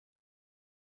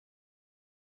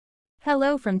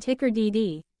Hello from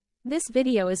TickerDD. This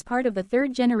video is part of the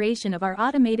third generation of our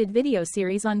automated video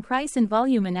series on price and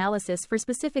volume analysis for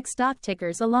specific stock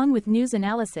tickers along with news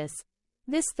analysis.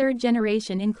 This third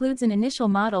generation includes an initial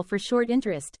model for short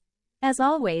interest. As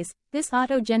always, this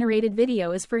auto-generated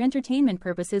video is for entertainment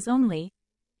purposes only.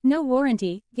 No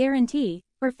warranty, guarantee,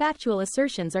 or factual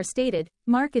assertions are stated,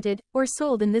 marketed, or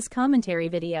sold in this commentary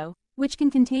video, which can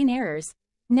contain errors.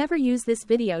 Never use this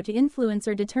video to influence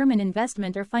or determine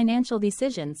investment or financial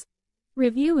decisions.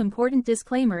 Review important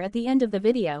disclaimer at the end of the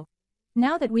video.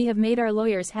 Now that we have made our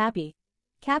lawyers happy,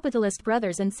 capitalist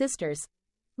brothers and sisters,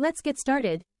 let's get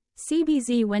started.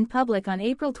 CBZ went public on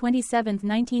April 27,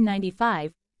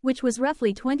 1995, which was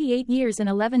roughly 28 years and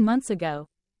 11 months ago.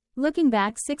 Looking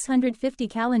back 650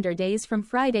 calendar days from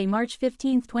Friday, March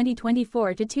 15,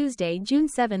 2024 to Tuesday, June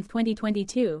 7,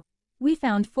 2022. We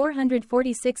found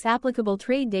 446 applicable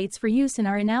trade dates for use in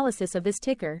our analysis of this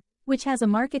ticker, which has a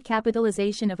market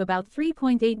capitalization of about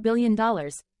 $3.8 billion.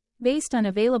 Based on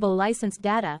available licensed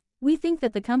data, we think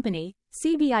that the company,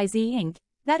 CBZ Inc.,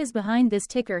 that is behind this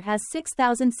ticker has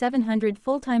 6,700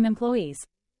 full-time employees.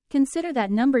 Consider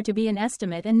that number to be an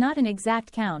estimate and not an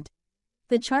exact count.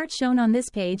 The chart shown on this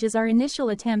page is our initial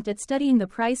attempt at studying the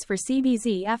price for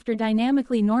CBZ after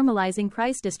dynamically normalizing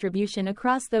price distribution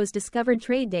across those discovered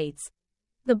trade dates.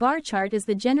 The bar chart is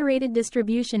the generated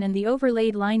distribution and the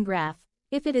overlaid line graph,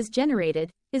 if it is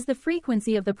generated, is the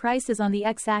frequency of the prices on the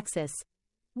x-axis.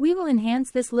 We will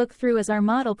enhance this look-through as our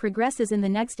model progresses in the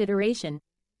next iteration.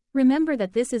 Remember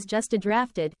that this is just a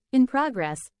drafted, in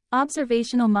progress,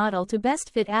 observational model to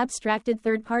best fit abstracted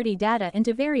third-party data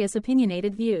into various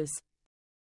opinionated views.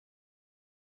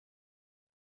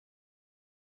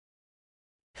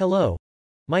 Hello.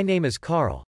 My name is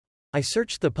Carl. I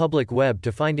searched the public web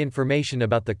to find information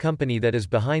about the company that is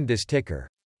behind this ticker.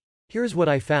 Here's what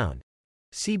I found.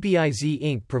 CBZ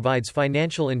Inc. provides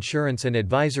financial insurance and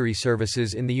advisory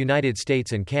services in the United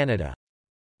States and Canada.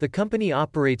 The company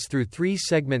operates through three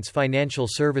segments: financial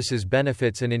services,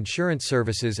 benefits and insurance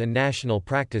services, and national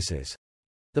practices.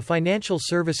 The financial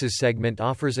services segment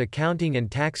offers accounting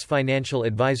and tax, financial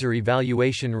advisory,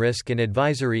 valuation, risk and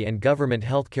advisory, and government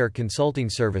healthcare consulting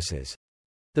services.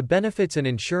 The benefits and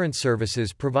insurance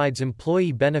services provides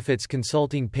employee benefits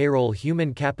consulting, payroll,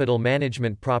 human capital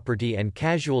management, property and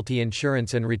casualty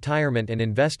insurance, and retirement and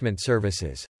investment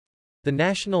services. The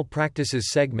national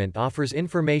practices segment offers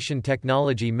information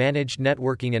technology, managed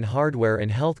networking and hardware,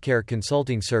 and healthcare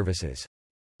consulting services.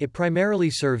 It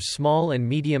primarily serves small and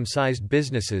medium-sized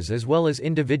businesses as well as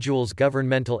individuals,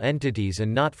 governmental entities,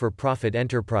 and not-for-profit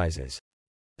enterprises.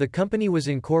 The company was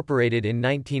incorporated in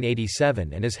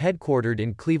 1987 and is headquartered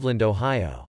in Cleveland,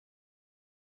 Ohio.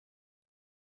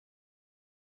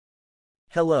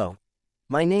 Hello.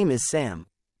 My name is Sam.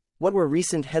 What were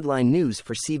recent headline news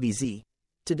for CBZ?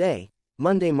 Today,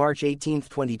 Monday, March 18,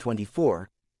 2024,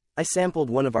 I sampled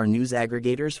one of our news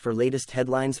aggregators for latest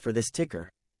headlines for this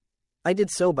ticker. I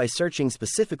did so by searching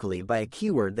specifically by a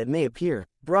keyword that may appear,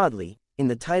 broadly, in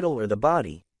the title or the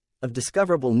body of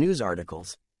discoverable news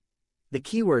articles. The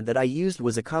keyword that I used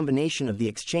was a combination of the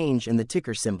exchange and the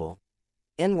ticker symbol,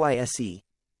 NYSE.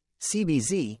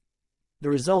 CBZ. The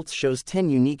results shows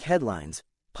 10 unique headlines,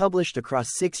 published across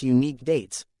 6 unique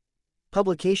dates.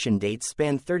 Publication dates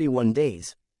span 31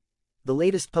 days. The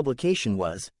latest publication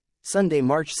was Sunday,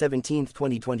 March 17,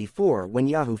 2024, when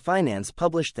Yahoo Finance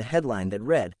published the headline that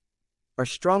read, "Are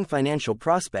strong financial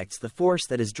prospects the force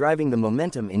that is driving the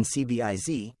momentum in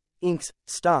CBZ Inc.'s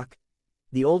stock?"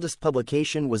 The oldest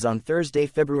publication was on Thursday,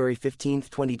 February 15,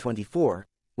 2024,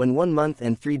 when 1 month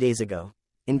and 3 days ago,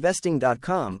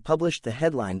 Investing.com published the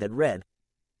headline that read,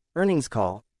 "Earnings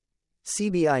Call.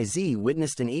 CBZ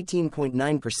witnessed an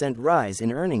 18.9% rise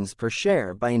in earnings per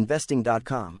share by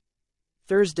Investing.com."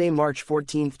 Thursday, March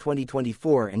 14,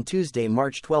 2024 and Tuesday,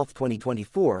 March 12,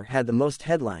 2024 had the most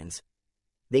headlines.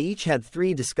 They each had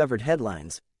 3 discovered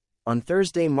headlines. On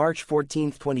Thursday, March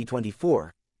 14,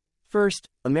 2024. First,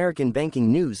 American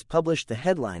Banking News published the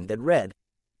headline that read,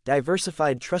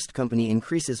 "Diversified Trust Company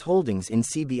Increases Holdings in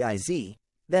CBZ."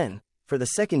 Then, for the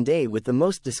second day with the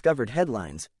most discovered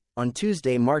headlines, on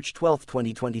Tuesday, March 12,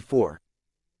 2024.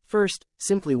 First,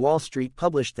 Simply Wall Street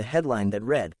published the headline that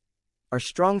read, "Are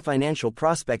strong financial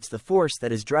prospects the force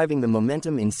that is driving the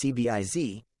momentum in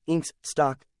CBZ Inc.'s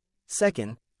stock?"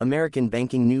 Second, American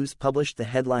Banking News published the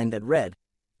headline that read,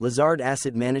 "Lazard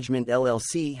Asset Management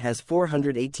LLC has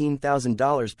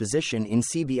 $418,000 position in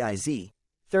CBZ."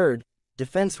 Third,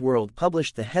 Defense World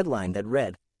published the headline that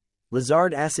read,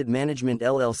 "Lazard Asset Management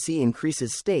LLC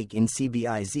increases stake in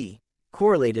CBZ."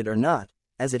 Correlated or not,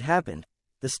 as it happened,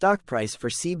 The stock price for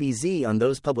CBZ on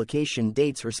those publication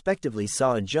dates respectively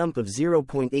saw a jump of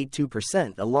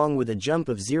 0.82% along with a jump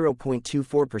of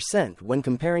 0.24% when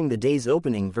comparing the day's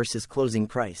opening versus closing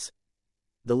price.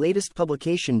 The latest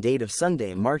publication date of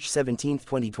Sunday, March 17,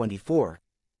 2024,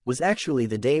 was actually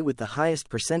the day with the highest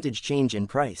percentage change in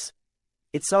price.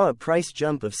 It saw a price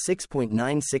jump of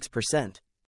 6.96%.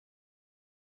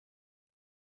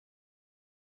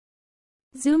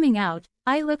 Zooming out,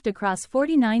 I looked across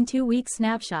 49 two-week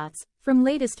snapshots, from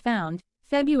latest found,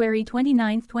 February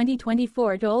 29,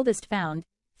 2024 to oldest found,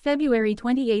 February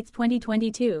 28,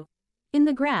 2022. In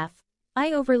the graph,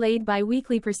 I overlaid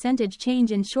bi-weekly percentage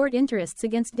change in short interests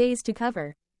against days to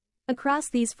cover. Across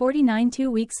these 49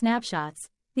 two-week snapshots,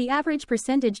 the average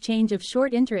percentage change of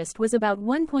short interest was about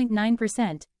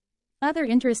 1.9%. Other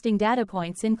interesting data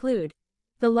points include: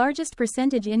 the largest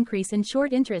percentage increase in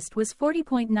short interest was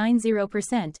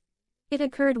 40.90%. It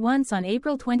occurred once on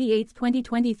April 28,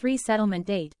 2023 settlement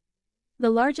date. The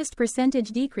largest percentage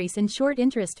decrease in short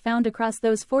interest found across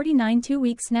those 49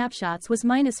 two-week snapshots was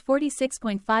minus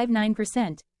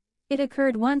 46.59%. It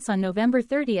occurred once on November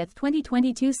 30,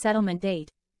 2022 settlement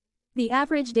date. The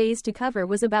average days to cover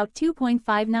was about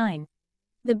 2.59.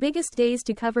 The biggest days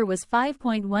to cover was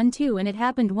 5.12 and it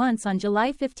happened once on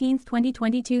July 15,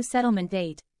 2022 settlement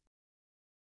date.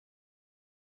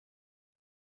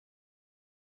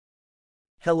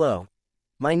 Hello.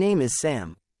 My name is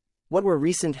Sam. What were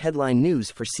recent headline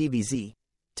news for CBZ?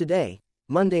 Today,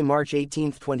 Monday, March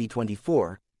 18,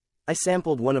 2024, I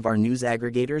sampled one of our news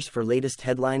aggregators for latest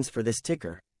headlines for this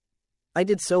ticker. I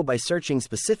did so by searching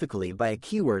specifically by a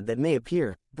keyword that may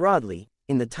appear, broadly,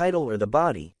 in the title or the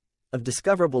body of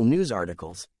discoverable news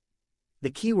articles. The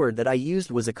keyword that I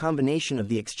used was a combination of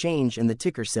the exchange and the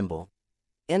ticker symbol,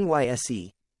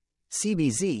 NYSE.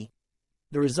 CBZ.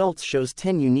 The results shows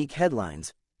 10 unique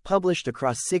headlines, published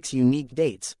across 6 unique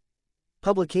dates.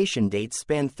 Publication dates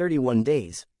span 31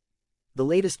 days. The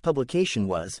latest publication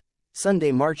was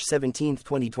Sunday, March 17,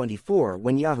 2024,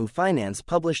 when Yahoo Finance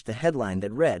published the headline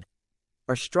that read,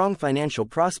 "Are strong financial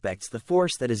prospects the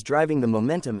force that is driving the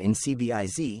momentum in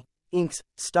CBIZ, Inc.'s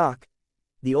stock?"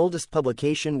 The oldest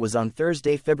publication was on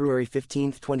Thursday, February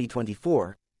 15,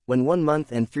 2024, when 1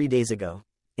 month and 3 days ago,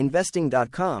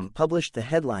 Investing.com published the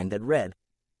headline that read,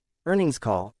 "Earnings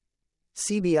Call.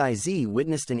 CBIZ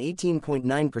witnessed an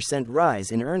 18.9%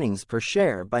 rise in earnings per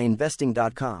share by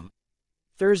Investing.com."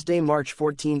 Thursday, March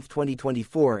 14,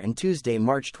 2024 and Tuesday,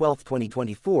 March 12,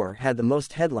 2024 had the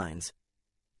most headlines.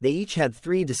 They each had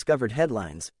 3 discovered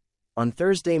headlines. On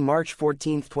Thursday, March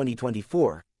 14,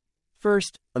 2024,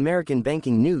 first, American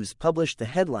Banking News published the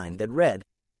headline that read,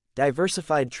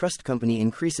 "Diversified Trust Company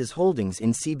increases holdings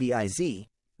in CBIZ."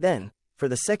 Then, for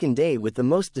the second day with the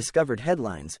most discovered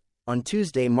headlines, on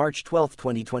Tuesday, March 12,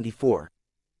 2024,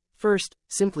 first,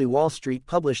 Simply Wall Street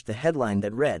published the headline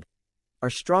that read, "Are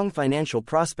strong financial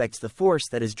prospects the force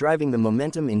that is driving the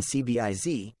momentum in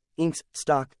CBIZ, Inc.'s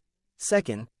stock?"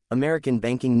 Second, American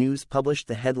Banking News published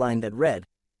the headline that read,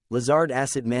 "Lazard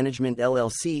Asset Management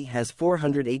LLC has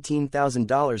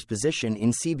 $418,000 position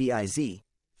in CBIZ."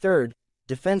 Third,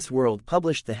 Defense World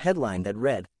published the headline that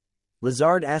read,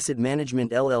 "Lazard Asset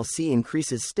Management LLC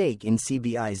increases stake in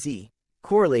CBIZ."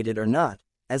 Correlated or not,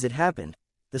 as it happened,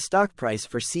 the stock price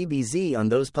for CBZ on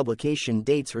those publication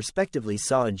dates respectively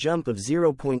saw a jump of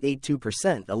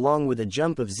 0.82% along with a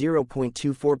jump of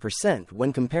 0.24%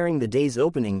 when comparing the day's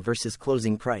opening versus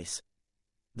closing price.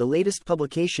 The latest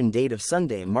publication date of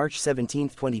Sunday, March 17,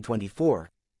 2024,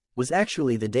 was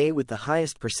actually the day with the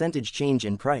highest percentage change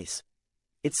in price.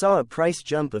 It saw a price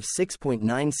jump of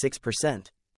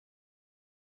 6.96%.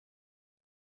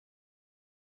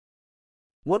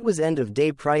 What was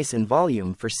end-of-day price and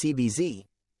volume for CBZ?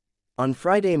 On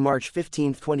Friday, March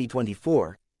 15,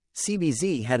 2024,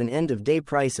 CBZ had an end-of-day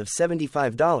price of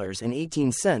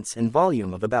 $75.18 and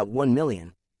volume of about 1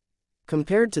 million.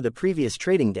 Compared to the previous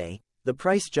trading day, the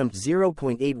price jumped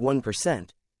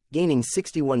 0.81%, gaining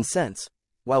 61 cents,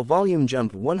 while volume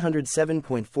jumped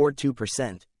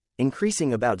 107.42%,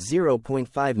 increasing about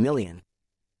 0.5 million.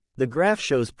 The graph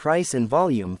shows price and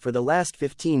volume for the last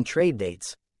 15 trade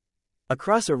dates.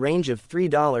 Across a range of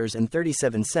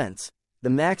 $3.37, the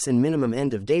max and minimum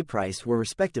end-of-day price were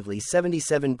respectively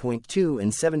 77.2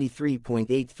 and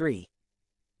 73.83.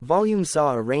 Volume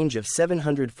saw a range of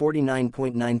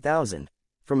 749.9 thousand,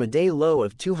 from a day low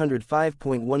of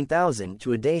 205.1 thousand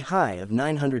to a day high of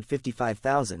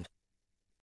 955,000.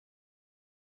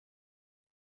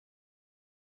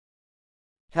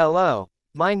 Hello,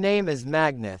 my name is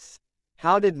Magnus.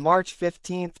 How did March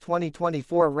 15,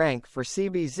 2024 rank for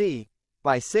CBZ?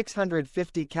 By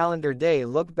 650 calendar day,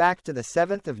 look back to the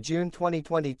 7th of June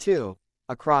 2022,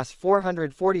 across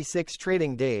 446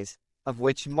 trading days, of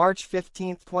which March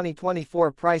 15,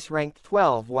 2024 price ranked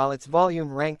 12 while its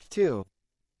volume ranked 2.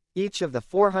 Each of the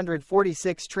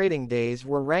 446 trading days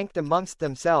were ranked amongst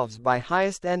themselves by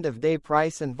highest end-of-day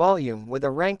price and volume, with a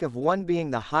rank of 1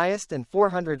 being the highest and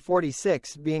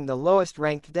 446 being the lowest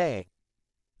ranked day.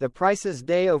 The price's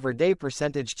day-over-day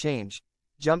percentage change,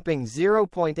 jumping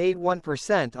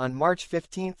 0.81% on March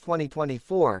 15,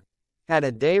 2024, had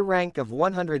a day rank of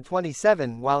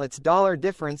 127 while its dollar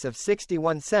difference of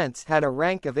 61 cents had a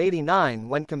rank of 89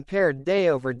 when compared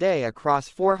day-over-day across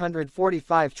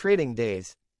 445 trading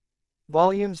days.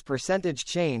 Volume's percentage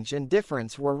change and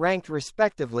difference were ranked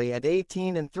respectively at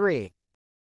 18 and 3.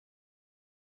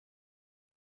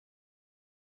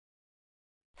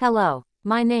 Hello,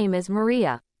 my name is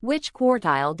Maria. Which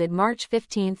quartile did March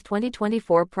 15,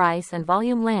 2024 price and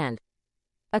volume land?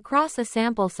 Across a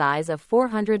sample size of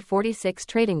 446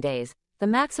 trading days, the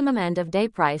maximum end-of-day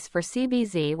price for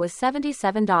CBZ was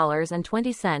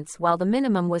 $77.20 while the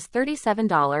minimum was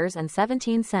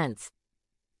 $37.17.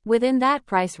 Within that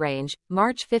price range,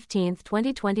 March 15,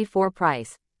 2024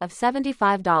 price, of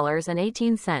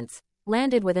 $75.18,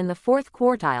 landed within the fourth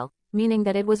quartile, meaning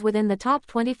that it was within the top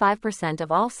 25%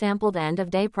 of all sampled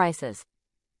end-of-day prices.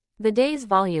 The day's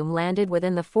volume landed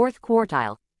within the fourth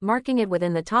quartile, marking it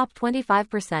within the top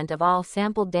 25% of all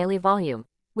sampled daily volume,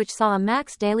 which saw a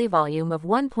max daily volume of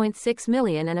 1.6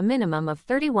 million and a minimum of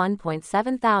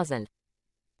 31.7 thousand.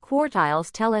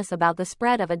 Quartiles tell us about the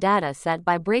spread of a data set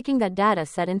by breaking that data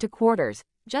set into quarters,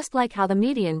 just like how the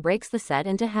median breaks the set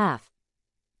into half.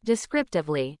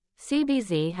 Descriptively,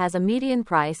 CBZ has a median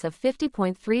price of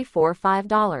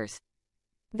 $50.345.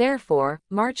 Therefore,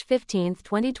 March 15,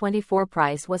 2024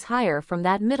 price was higher from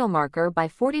that middle marker by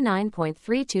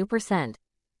 49.32%.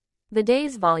 The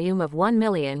day's volume of 1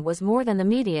 million was more than the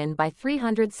median by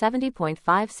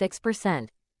 370.56%.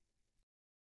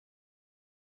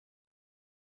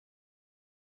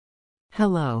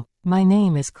 Hello, my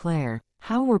name is Claire.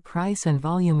 How were price and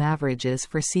volume averages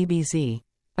for CBZ?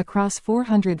 Across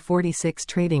 446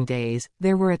 trading days,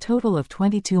 there were a total of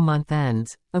 22 month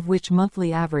ends, of which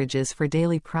monthly averages for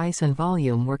daily price and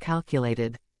volume were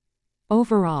calculated.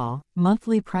 Overall,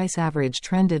 monthly price average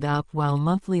trended up while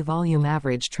monthly volume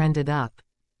average trended up.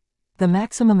 The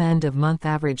maximum end-of-month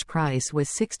average price was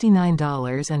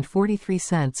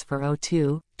 $69.43 for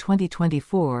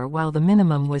 02/2024 while the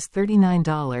minimum was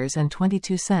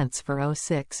 $39.22 for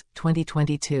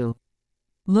 06/2022.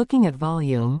 Looking at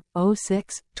volume,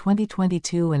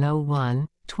 06/2022 and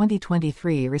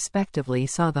 01/2023 respectively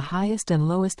saw the highest and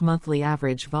lowest monthly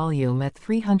average volume at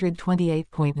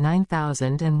 328.9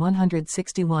 thousand and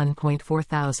 161.4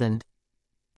 thousand.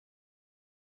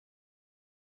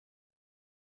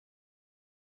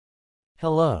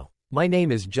 Hello, my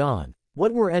name is John.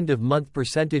 What were end-of-month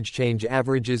percentage change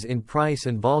averages in price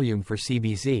and volume for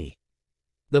CBZ?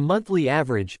 The monthly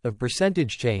average of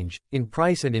percentage change, in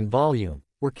price and in volume,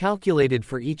 were calculated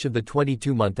for each of the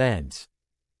 22-month ends.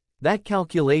 That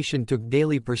calculation took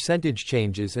daily percentage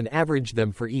changes and averaged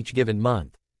them for each given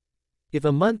month. If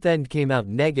a month end came out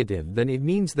negative, then it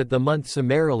means that the month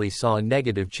summarily saw a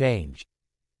negative change.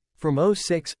 From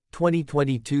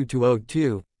 06/2022 to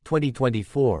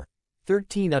 02/2024,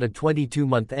 13 out of 22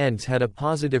 month ends had a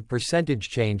positive percentage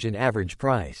change in average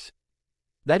price.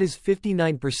 That is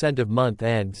 59% of month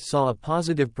ends saw a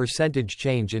positive percentage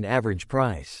change in average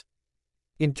price.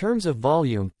 In terms of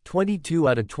volume, 22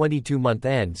 out of 22 month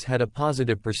ends had a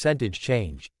positive percentage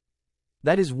change.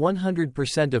 That is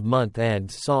 100% of month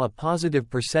ends saw a positive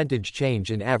percentage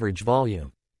change in average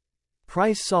volume.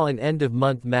 Price saw an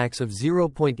end-of-month max of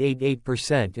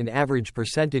 0.88% in average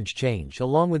percentage change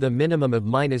along with a minimum of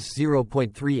minus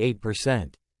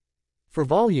 0.38%. For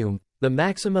volume, the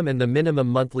maximum and the minimum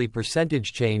monthly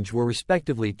percentage change were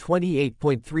respectively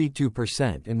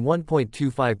 28.32% and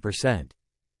 1.25%.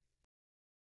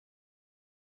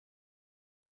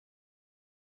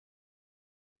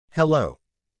 Hello.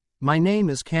 My name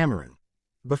is Cameron.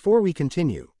 Before we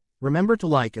continue, remember to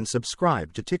like and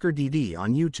subscribe to TickerDD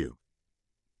on YouTube.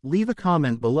 Leave a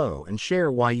comment below and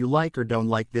share why you like or don't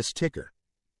like this ticker.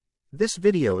 This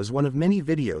video is one of many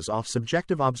videos off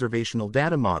subjective observational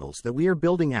data models that we are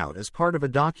building out as part of a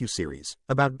docu-series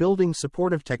about building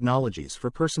supportive technologies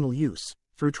for personal use,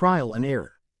 through trial and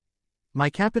error. My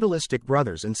capitalistic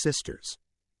brothers and sisters,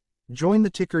 join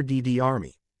the TickerDD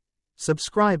army.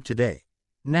 Subscribe today.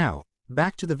 Now,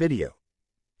 back to the video.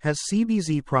 Has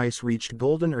CBZ price reached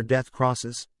golden or death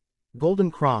crosses?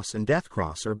 Golden cross and death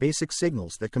cross are basic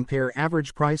signals that compare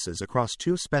average prices across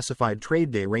two specified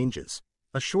trade day ranges,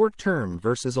 a short-term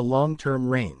versus a long-term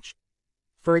range.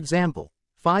 For example,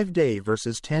 5-day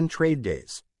versus 10 trade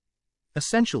days.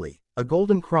 Essentially, a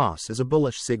golden cross is a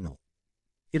bullish signal.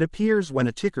 It appears when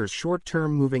a ticker's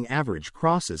short-term moving average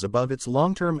crosses above its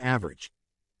long-term average.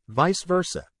 Vice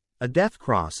versa, a death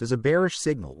cross is a bearish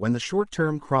signal when the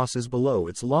short-term crosses below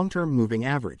its long-term moving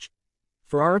average.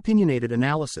 For our opinionated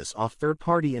analysis off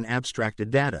third-party and abstracted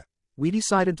data, we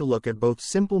decided to look at both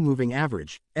simple moving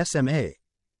average, SMA,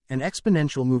 and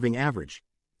exponential moving average,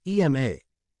 EMA.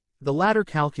 The latter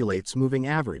calculates moving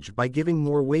average by giving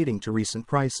more weighting to recent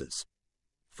prices.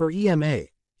 For EMA,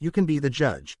 you can be the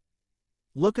judge.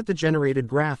 Look at the generated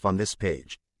graph on this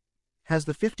page. Has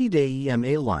the 50-day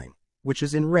EMA line, which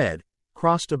is in red,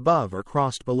 crossed above or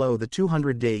crossed below the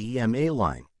 200-day EMA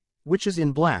line, which is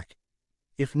in black?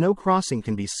 If no crossing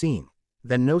can be seen,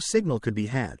 then no signal could be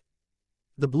had.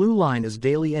 The blue line is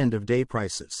daily end-of-day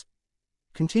prices.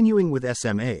 Continuing with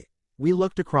SMA, we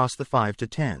looked across the 5 to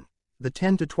 10, the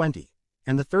 10 to 20,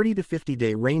 and the 30 to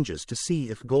 50-day ranges to see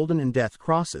if golden and death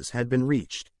crosses had been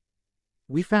reached.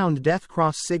 We found death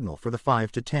cross signal for the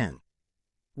 5 to 10.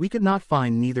 We could not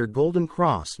find neither golden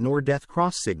cross nor death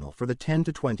cross signal for the 10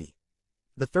 to 20,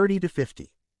 the 30 to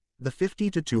 50, the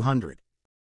 50 to 200.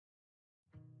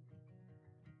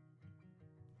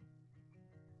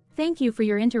 Thank you for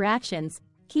your interactions.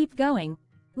 Keep going.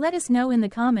 Let us know in the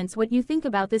comments what you think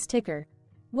about this ticker.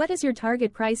 What is your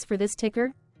target price for this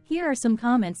ticker? Here are some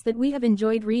comments that we have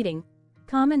enjoyed reading.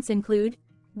 Comments include,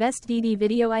 best DD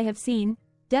video I have seen,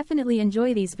 definitely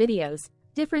enjoy these videos,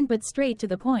 different but straight to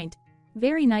the point,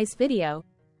 very nice video.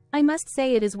 I must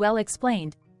say it is well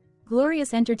explained.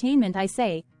 Glorious entertainment I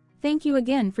say, thank you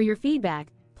again for your feedback,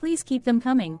 please keep them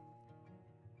coming.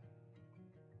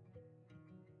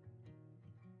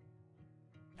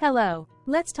 Hello,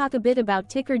 let's talk a bit about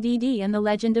TickerDD and the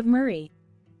legend of Murray.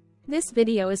 This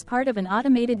video is part of an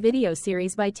automated video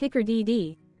series by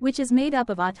TickerDD, which is made up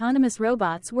of autonomous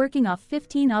robots working off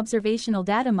 15 observational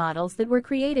data models that were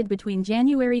created between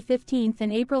January 15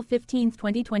 and April 15,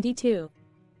 2022.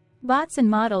 Bots and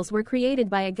models were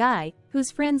created by a guy, whose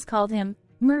friends called him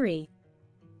Murray.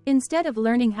 Instead of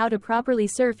learning how to properly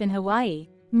surf in Hawaii,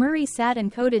 Murray sat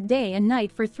and coded day and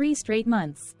night for 3 straight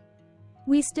months.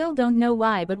 We still don't know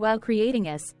why, but while creating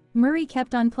us, Murray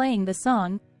kept on playing the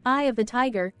song, Eye of the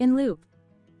Tiger, in loop.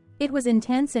 It was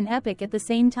intense and epic at the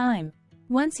same time.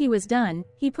 Once he was done,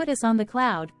 he put us on the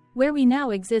cloud, where we now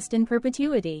exist in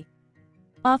perpetuity.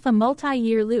 Off a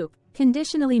multi-year loop,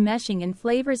 conditionally meshing in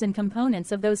flavors and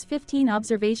components of those 15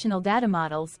 observational data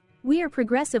models, we are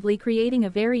progressively creating a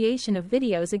variation of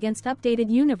videos against updated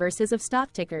universes of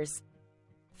stock tickers.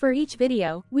 For each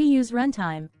video, we use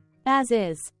runtime, as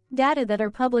is, data that are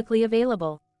publicly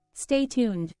available. Stay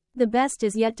tuned. The best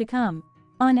is yet to come.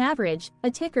 On average,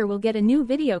 a ticker will get a new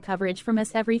video coverage from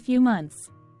us every few months.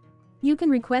 You can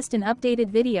request an updated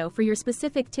video for your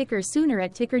specific ticker sooner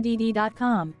at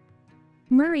TickerDD.com.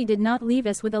 Murray did not leave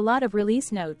us with a lot of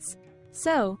release notes.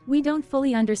 So, we don't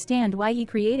fully understand why he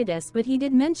created us, but he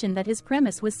did mention that his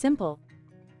premise was simple.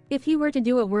 If he were to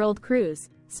do a world cruise,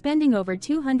 spending over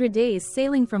 200 days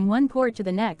sailing from one port to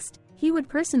the next, he would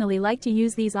personally like to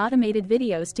use these automated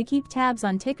videos to keep tabs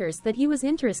on tickers that he was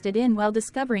interested in while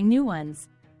discovering new ones.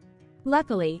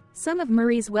 Luckily, some of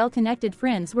Murray's well-connected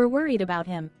friends were worried about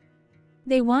him.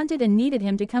 They wanted and needed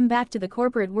him to come back to the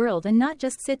corporate world and not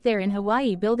just sit there in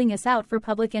Hawaii building us out for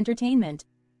public entertainment.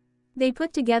 They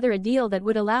put together a deal that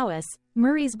would allow us,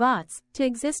 Murray's bots, to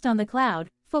exist on the cloud,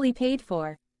 fully paid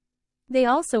for. They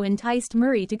also enticed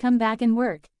Murray to come back and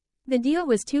work. The deal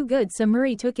was too good, so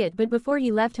Murray took it, but before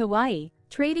he left Hawaii,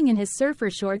 trading in his surfer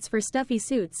shorts for stuffy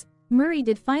suits, Murray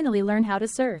did finally learn how to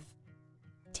surf.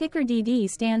 TickerDD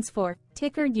stands for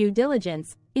Ticker Due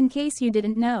Diligence, in case you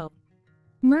didn't know.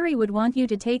 Murray would want you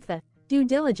to take the due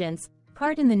diligence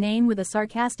part in the name with a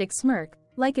sarcastic smirk,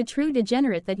 like a true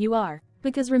degenerate that you are,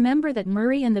 because remember that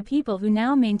Murray and the people who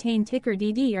now maintain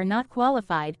TickerDD are not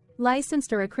qualified,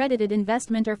 licensed or accredited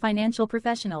investment or financial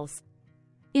professionals.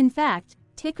 In fact,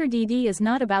 TickerDD is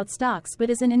not about stocks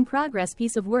but is an in-progress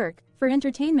piece of work, for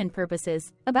entertainment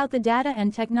purposes, about the data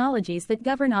and technologies that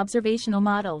govern observational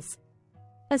models.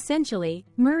 Essentially,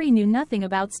 Murray knew nothing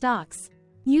about stocks.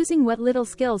 Using what little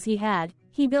skills he had,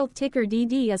 he built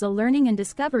TickerDD as a learning and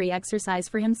discovery exercise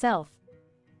for himself.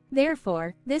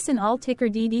 Therefore, this and all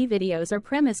TickerDD videos are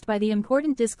premised by the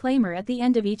important disclaimer at the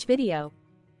end of each video.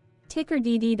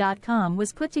 TickerDD.com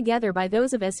was put together by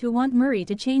those of us who want Murray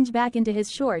to change back into his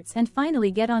shorts and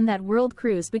finally get on that world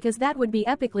cruise, because that would be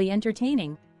epically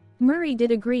entertaining. Murray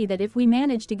did agree that if we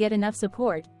managed to get enough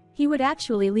support, he would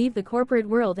actually leave the corporate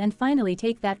world and finally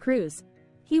take that cruise.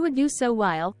 He would do so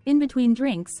while, in between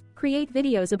drinks, create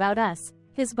videos about us,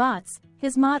 his bots,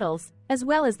 his models, as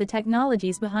well as the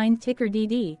technologies behind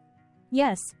TickerDD.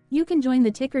 Yes, you can join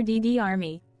the TickerDD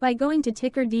army by going to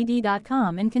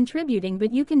TickerDD.com and contributing,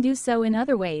 but you can do so in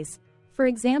other ways. For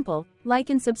example, like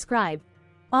and subscribe.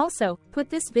 Also, put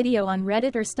this video on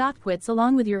Reddit or StockTwits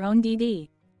along with your own DD.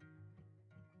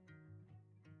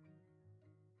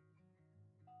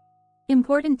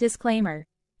 Important disclaimer.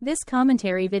 This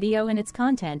commentary video and its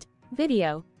content,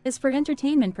 video, is for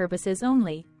entertainment purposes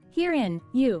only. Herein,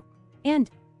 you and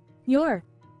your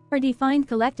are defined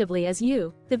collectively as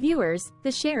you, the viewers,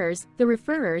 the sharers, the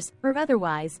referrers, or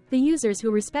otherwise, the users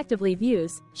who respectively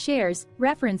views, shares,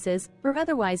 references, or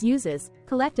otherwise uses,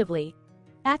 collectively,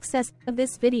 access of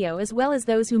this video as well as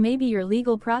those who may be your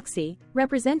legal proxy,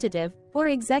 representative, or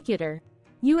executor.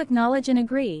 You acknowledge and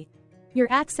agree. Your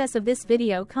access of this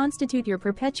video constitute your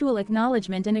perpetual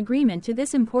acknowledgement and agreement to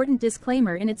this important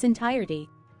disclaimer in its entirety.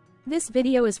 This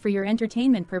video is for your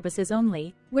entertainment purposes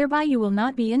only, whereby you will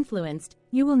not be influenced,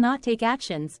 you will not take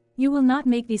actions, you will not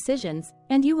make decisions,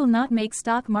 and you will not make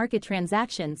stock market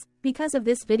transactions, because of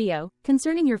this video,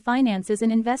 concerning your finances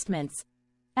and investments.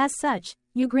 As such,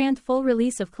 you grant full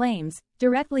release of claims,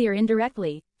 directly or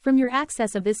indirectly, from your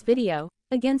access of this video,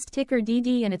 against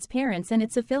TickerDD and its parents and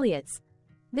its affiliates.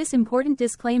 This important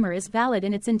disclaimer is valid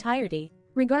in its entirety,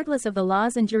 regardless of the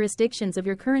laws and jurisdictions of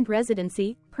your current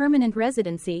residency, permanent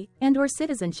residency, and/or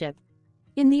citizenship.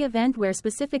 In the event where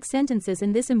specific sentences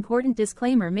in this important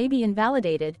disclaimer may be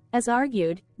invalidated, as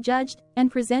argued, judged,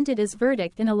 and presented as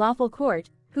verdict in a lawful court,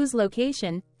 whose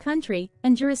location, country,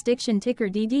 and jurisdiction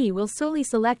TickerDD will solely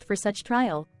select for such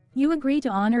trial, you agree to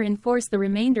honor and enforce the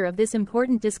remainder of this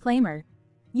important disclaimer.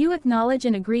 You acknowledge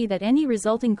and agree that any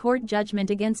resulting court judgment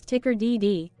against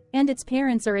TickerDD and its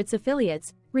parents or its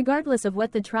affiliates, regardless of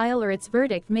what the trial or its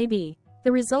verdict may be,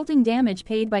 the resulting damage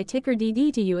paid by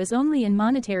TickerDD to you is only in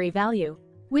monetary value,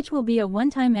 which will be a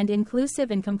one-time and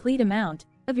inclusive and complete amount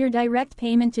of your direct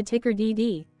payment to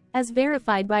TickerDD, as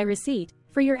verified by receipt,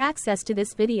 for your access to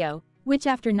this video, which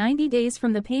after 90 days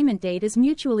from the payment date is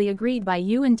mutually agreed by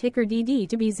you and TickerDD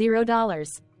to be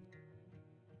 $0.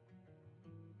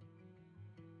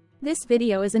 This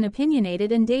video is an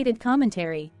opinionated and dated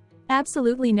commentary.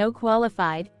 Absolutely no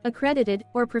qualified, accredited,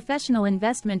 or professional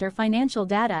investment or financial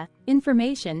data,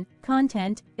 information,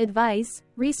 content, advice,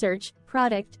 research,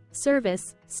 product,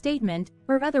 service, statement,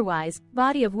 or otherwise,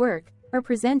 body of work, are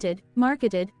presented,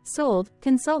 marketed, sold,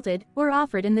 consulted, or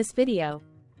offered in this video.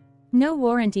 No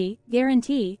warranty,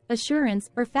 guarantee, assurance,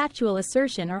 or factual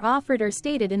assertion are offered or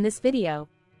stated in this video.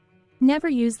 Never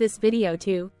use this video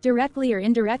to, directly or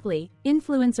indirectly,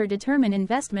 influence or determine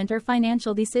investment or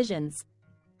financial decisions.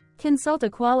 Consult a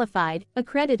qualified,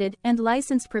 accredited, and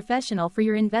licensed professional for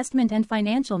your investment and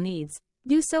financial needs.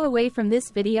 Do so away from this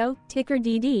video,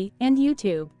 TickerDD, and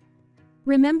YouTube.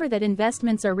 Remember that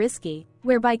investments are risky,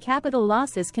 whereby capital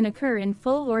losses can occur in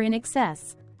full or in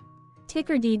excess.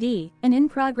 TickerDD, an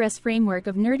in-progress framework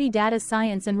of nerdy data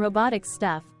science and robotics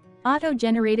stuff,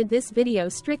 auto-generated this video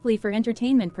strictly for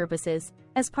entertainment purposes,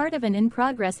 as part of an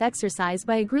in-progress exercise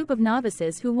by a group of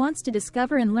novices who wants to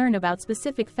discover and learn about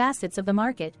specific facets of the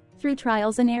market, through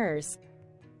trials and errors.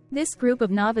 This group of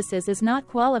novices is not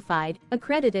qualified,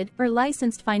 accredited, or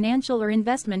licensed financial or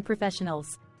investment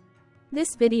professionals.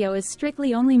 This video is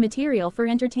strictly only material for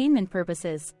entertainment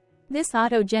purposes. This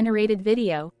auto-generated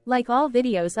video, like all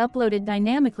videos uploaded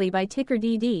dynamically by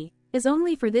TickerDD, is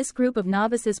only for this group of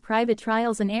novices' private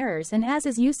trials and errors and as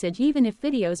is usage even if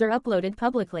videos are uploaded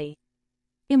publicly.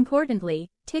 Importantly,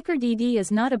 TickerDD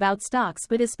is not about stocks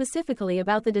but is specifically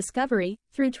about the discovery,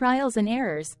 through trials and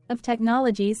errors, of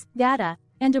technologies, data,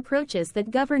 and approaches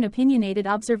that govern opinionated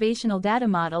observational data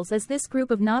models as this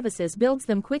group of novices builds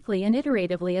them quickly and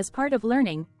iteratively as part of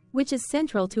learning, which is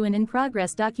central to an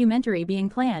in-progress documentary being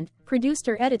planned, produced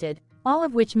or edited, all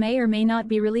of which may or may not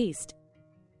be released.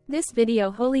 This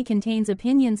video wholly contains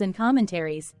opinions and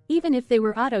commentaries, even if they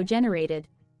were auto-generated.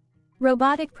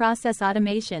 Robotic process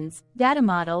automations, data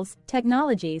models,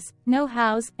 technologies,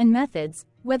 know-hows, and methods,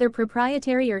 whether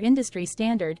proprietary or industry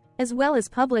standard, as well as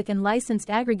public and licensed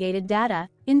aggregated data,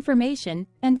 information,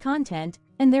 and content,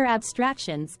 and their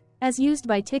abstractions, as used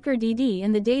by TickerDD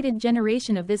in the dated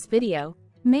generation of this video,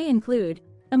 may include,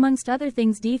 amongst other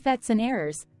things, defects and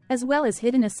errors, as well as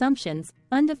hidden assumptions,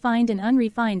 undefined and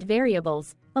unrefined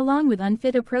variables, along with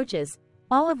unfit approaches,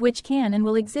 all of which can and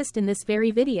will exist in this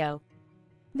very video.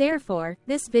 Therefore,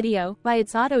 this video, by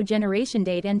its auto-generation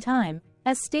date and time,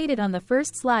 as stated on the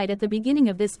first slide at the beginning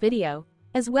of this video,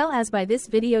 as well as by this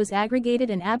video's aggregated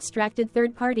and abstracted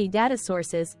third-party data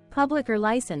sources, public or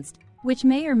licensed, which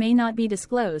may or may not be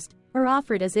disclosed, or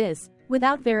offered as is,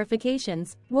 without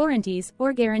verifications, warranties,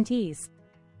 or guarantees.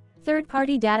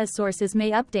 Third-party data sources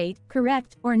may update,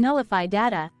 correct, or nullify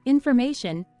data,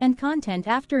 information, and content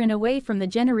after and away from the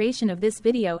generation of this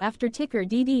video after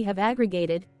TickerDD have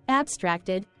aggregated,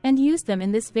 abstracted, and used them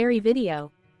in this very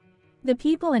video. The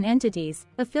people and entities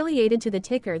affiliated to the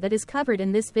ticker that is covered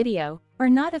in this video are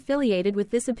not affiliated with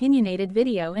this opinionated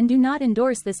video and do not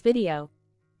endorse this video.